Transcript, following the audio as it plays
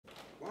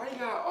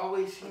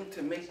always seem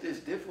to make this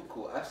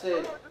difficult. I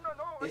said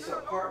it's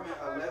apartment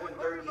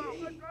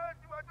 1138.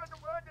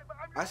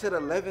 I said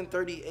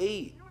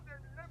 1138.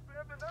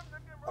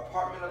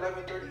 Apartment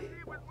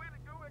 1138.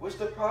 What's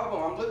the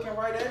problem? I'm looking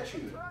right at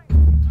you.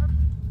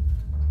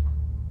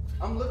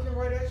 I'm looking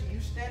right at you.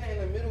 You standing in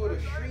the middle of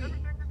the street.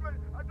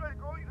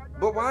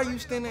 But why are you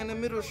standing in the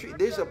middle of the street?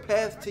 There's a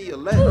path to your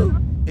left.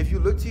 If you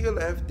look to your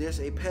left, there's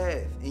a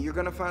path, and you're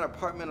gonna find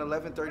apartment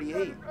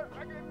 1138.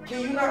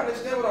 Can you not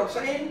understand what I'm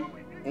saying?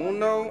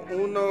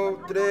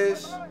 Uno,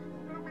 tres.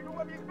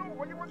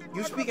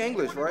 You speak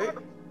English, right?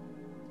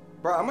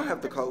 Bro, I'm gonna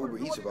have to call Uber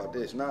Eats about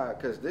this. Nah,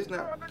 cause this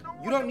not.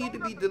 You don't need to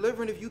be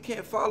delivering if you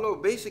can't follow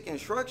basic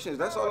instructions.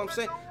 That's all I'm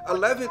saying.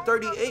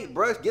 1138,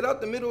 bro. Get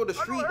out the middle of the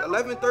street.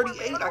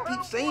 1138. I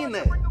keep saying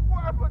that.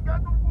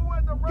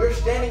 You're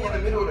standing in the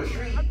middle of the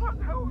street.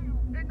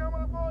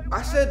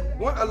 I said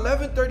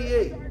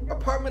 1138.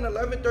 Apartment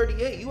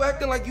 1138. You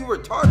acting like you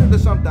retarded or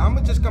something. I'm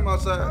gonna just come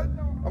outside.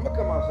 I'm gonna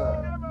come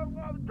outside.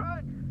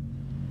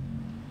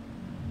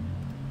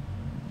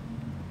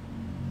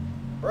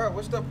 Bro,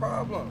 what's the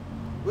problem?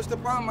 What's the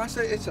problem? I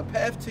said it's a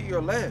path to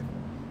your left.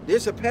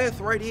 There's a path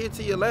right here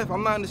to your left.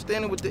 I'm not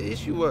understanding what the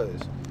issue was.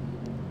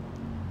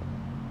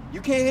 You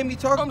can't hear me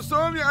talk. I'm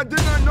sorry, I did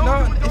not know.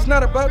 No, it's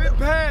not about the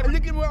path.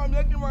 Look at where I'm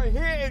looking right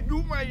here and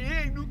do my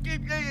hair. You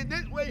keep saying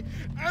this way.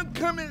 I'm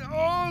coming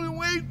all the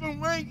way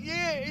from right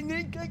here and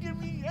then taking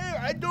me here.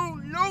 I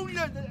don't know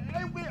nothing.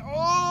 I went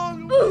all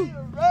the way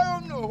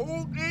around the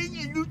whole thing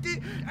and you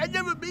did. I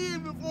never been here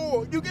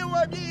before. You get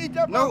what I mean?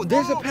 No,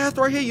 there's a path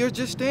right here. You're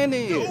just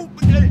standing here. No,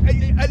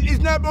 it's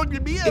not about to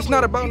be. It's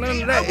not about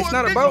none of that. It's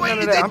not about none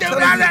of that. I'm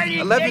telling you,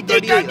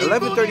 1138,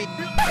 1138.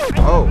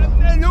 Oh.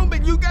 No,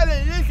 but you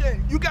gotta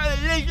listen. You gotta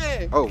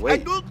listen. Oh, wait.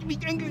 I don't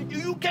speak English.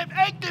 You kept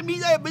asking me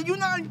that, but you're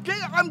not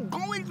understanding. I'm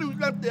going through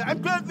something.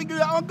 I'm trying to figure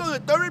out. I'm going to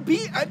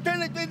therapy. I'm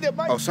trying to think that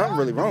my something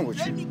really wrong with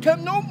you. Let me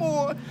come no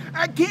more.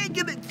 I can't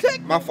get a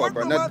check. My fault,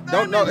 bro. No,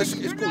 it's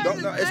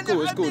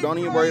cool. It's cool. Don't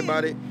even worry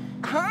about it.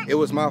 Huh? It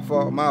was my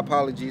fault. My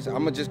apologies. I'm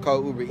gonna just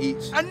call Uber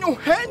Eats. I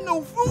had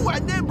no food. I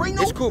didn't bring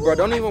no food. It's cool, bro.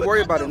 Don't even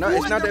worry about it. No,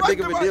 it's not that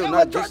big of a deal.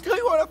 No, just tell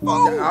you on the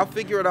phone. I'll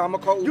figure it out. I'm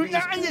gonna call Uber Eats. You're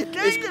not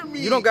understanding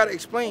me. You don't gotta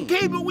explain.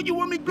 Okay, but what you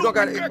want me to do? You don't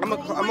gotta. I'm gonna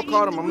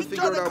call them. I'm gonna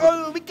figure it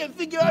out. We can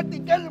figure out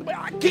together, but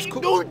I can't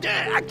do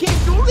that. I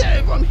can't do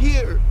that if I'm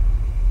here.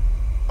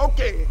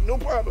 Okay, no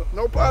problem.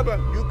 No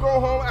problem. You go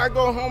home. I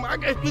go home. I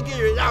can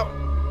figure it out.